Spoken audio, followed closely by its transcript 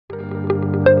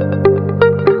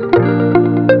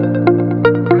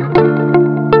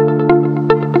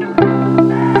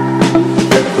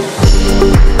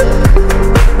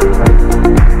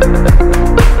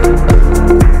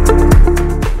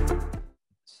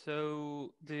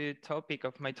So the topic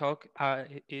of my talk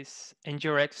is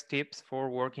NGRX tips for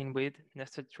working with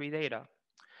nested tree data.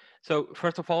 So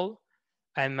first of all,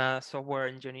 I'm a software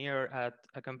engineer at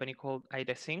a company called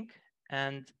ng,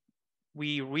 and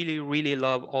we really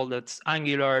love all that's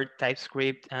Angular,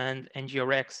 TypeScript, and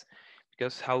NGRX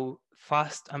because how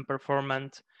fast and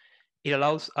performant it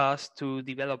allows us to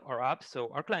develop our apps. So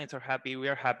our clients are happy, we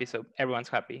are happy, so everyone's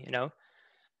happy, you know.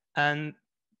 And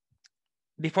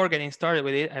before getting started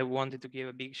with it, I wanted to give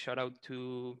a big shout out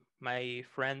to my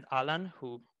friend Alan,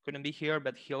 who couldn't be here,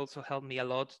 but he also helped me a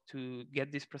lot to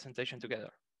get this presentation together.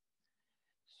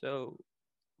 So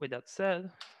with that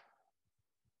said,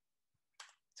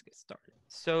 let's get started.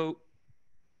 So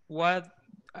what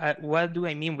do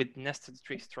I mean with nested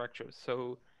tree structures?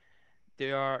 So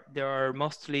there are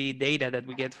mostly data that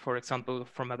we get, for example,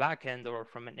 from a backend or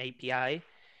from an API,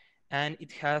 and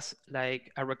it has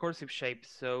like a recursive shape.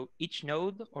 So each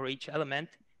node or each element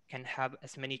can have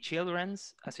as many children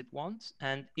as it wants,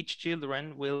 and each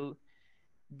children will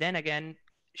then again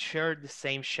share the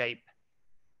same shape.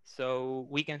 So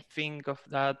we can think of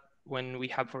that when we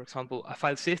have, for example, a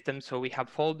file system. So we have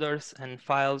folders and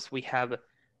files. We have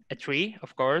a tree,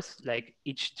 of course, like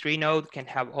each tree node can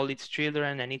have all its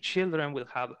children, and each children will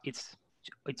have its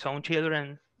own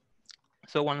children,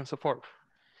 so on and so forth.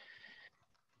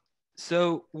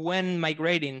 So when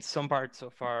migrating some parts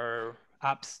of our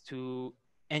apps to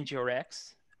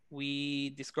NGRX,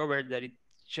 we discovered that it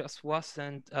just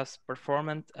wasn't as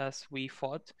performant as we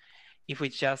thought if we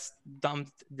just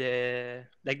dumped the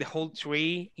whole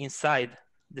tree inside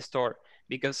the store,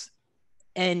 because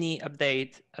any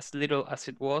update, as little as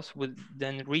it was, would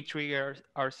then re-trigger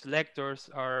our selectors,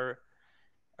 our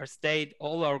state,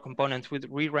 all our components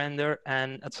would re-render,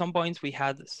 and at some points we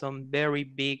had some very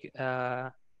big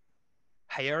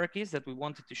hierarchies that we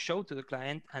wanted to show to the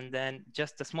client, and then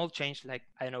just a small change, like,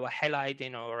 I don't know, a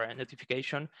highlighting or a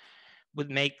notification, would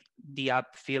make the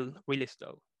app feel really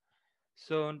slow.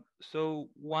 So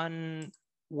one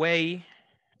way,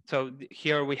 so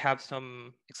here we have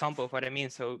some example of what I mean.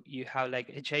 So you have like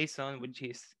a JSON which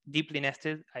is deeply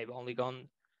nested. I've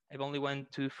only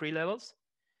went to 3 levels,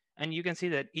 and you can see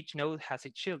that each node has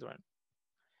its children.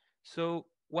 So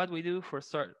what we did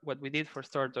for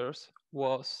starters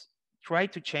was try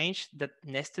to change that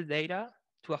nested data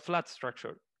to a flat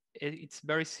structure. It's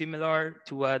very similar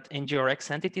to what NGRX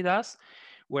entity does,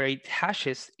 where it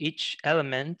hashes each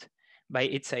element by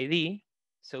its ID.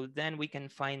 So then we can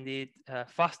find it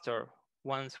faster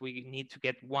once we need to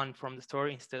get one from the store,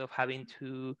 instead of having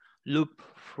to loop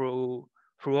through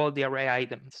all the array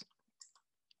items.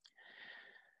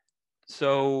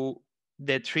 So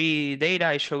the tree data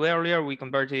I showed earlier, we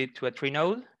converted it to a tree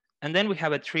node. And then we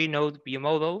have a tree node view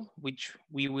model, which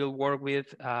we will work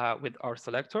with our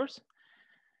selectors.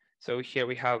 So here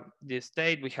we have this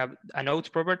state. We have a nodes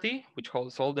property, which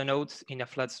holds all the nodes in a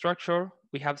flat structure.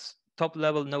 We have top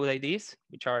level node IDs,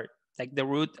 which are like the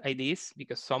root IDs,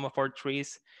 because some of our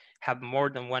trees have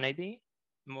more than one ID,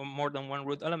 more than one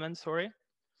root element, sorry.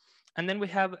 And then we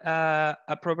have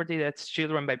a property that's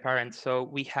children by parent. So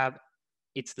we have,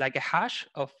 it's like a hash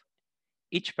of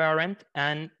each parent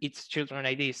and its children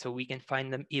ID, so we can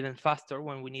find them even faster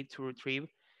when we need to retrieve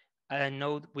a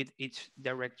node with each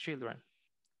direct children.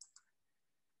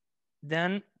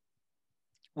 Then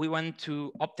we want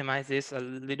to optimize this a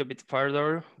little bit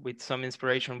further with some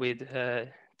inspiration with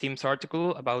Tim's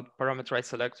article about parameterized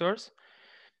selectors.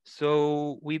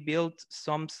 So we built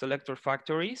some selector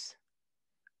factories,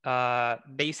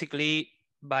 basically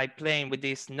by playing with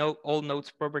this all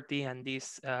nodes property and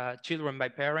this children by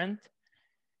parent.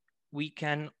 We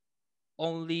can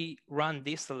only run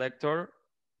this selector,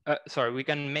 we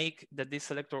can make that this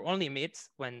selector only emits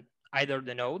when either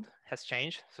the node has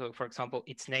changed. So for example,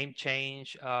 its name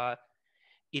change,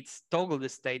 its toggle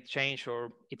state change,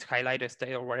 or its highlighted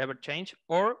state or whatever change,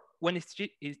 or when its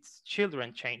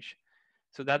children change.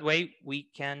 So that way we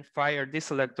can fire this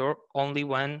selector only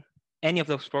when any of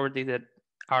those properties that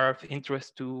are of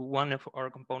interest to one of our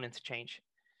components change.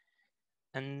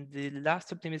 And the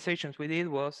last optimizations we did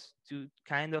was to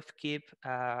kind of keep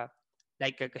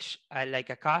like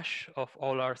a cache of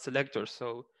all our selectors.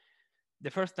 So the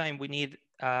first time we need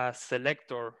a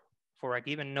selector for a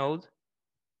given node,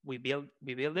 we build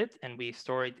it and we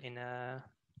store it in a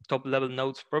top level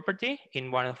nodes property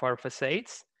in one of our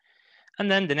facades.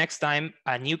 And then the next time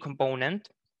a new component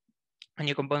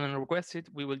requested,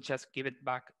 we will just give it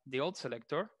back the old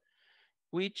selector,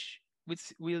 which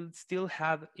will still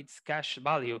have its cache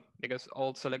value because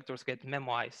all selectors get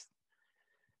memoized.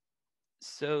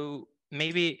 So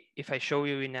maybe if I show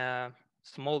you in a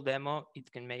small demo, it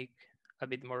can make a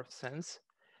bit more sense.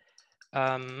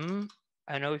 I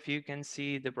don't know if you can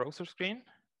see the browser screen.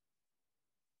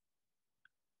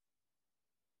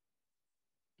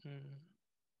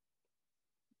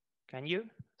 Can you?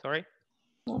 Sorry.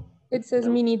 No, it says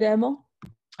No. mini demo.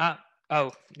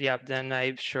 Oh, yeah, then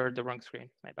I've shared the wrong screen.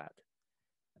 My bad.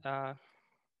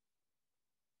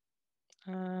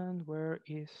 And where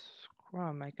is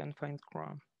Chrome? I can find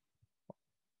Chrome.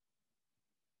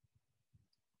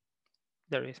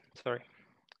 There it is, sorry.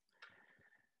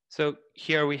 So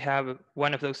here we have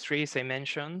one of those trees I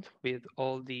mentioned with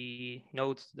all the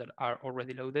nodes that are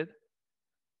already loaded.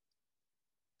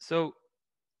 So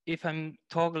if I'm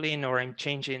toggling or I'm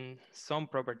changing some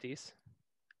properties,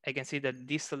 I can see that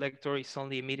this selector is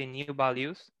only emitting new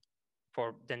values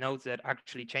for the nodes that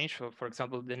actually change. So for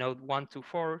example, the node 1 to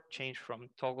 4 changed from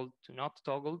toggled to not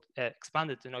toggled,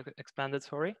 expanded to not expanded,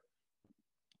 sorry.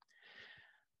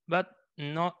 But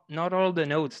not all the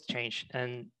nodes change.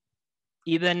 And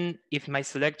even if my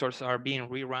selectors are being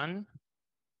rerun,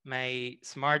 my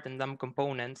smart and dumb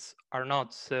components are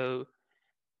not. So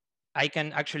I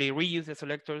can actually reuse the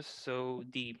selectors. So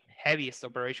the heaviest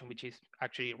operation, which is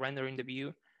actually rendering the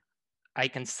view, I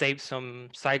can save some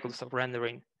cycles of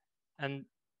rendering. And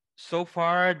so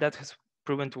far, that has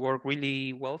proven to work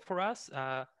really well for us.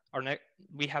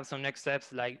 We have some next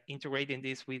steps like integrating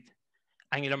this with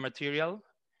Angular material,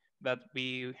 but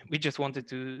we just wanted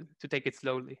to take it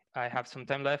slowly. I have some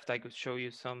time left. I could show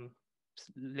you some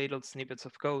little snippets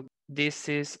of code. This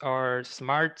is our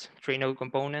smart tree node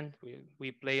component.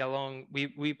 We play along.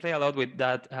 We play a lot with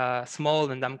that small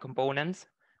and dumb components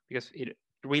because it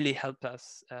really helped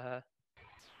us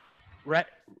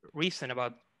reason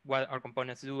about what our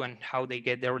components do and how they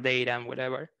get their data and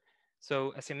whatever.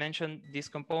 So as I mentioned, this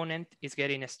component is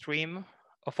getting a stream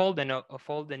of all the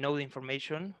node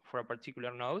information for a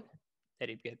particular node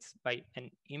that it gets by an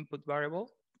input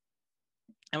variable.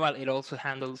 And well, it also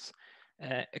handles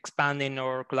expanding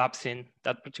or collapsing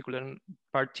that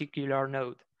particular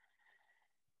node.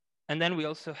 And then we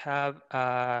also have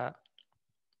a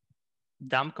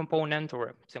dump component or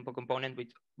a simple component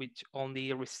which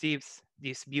only receives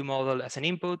this view model as an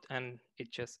input, and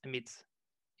it just emits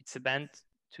its event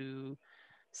to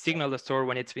signal the store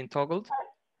when it's been toggled.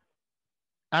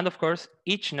 And of course,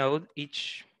 each node,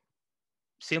 each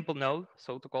simple node,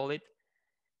 so to call it,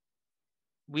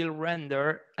 will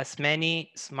render as many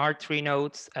smart tree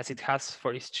nodes as it has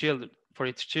for its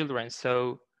children.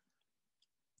 So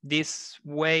this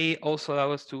way also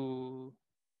allows us to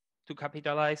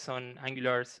capitalize on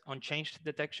Angular's on-change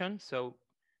detection. So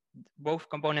both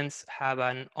components have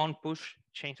an on-push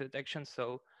change detection.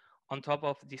 So on top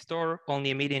of the store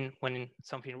only emitting when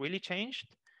something really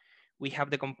changed, we have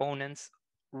the components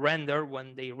render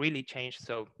when they really change.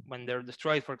 So when they're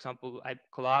destroyed, for example, I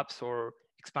collapse or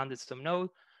expanded some node,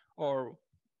 or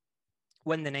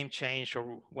when the name changed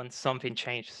or when something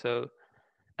changed. So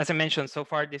as I mentioned, so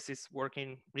far this is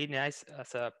working really nice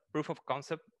as a proof of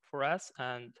concept for us.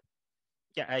 And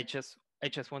yeah, I just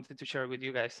wanted to share with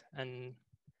you guys. And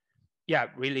yeah,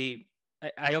 really,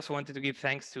 I also wanted to give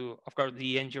thanks to, of course,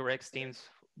 the NGRX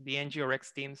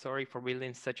team, sorry, for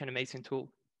building such an amazing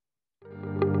tool.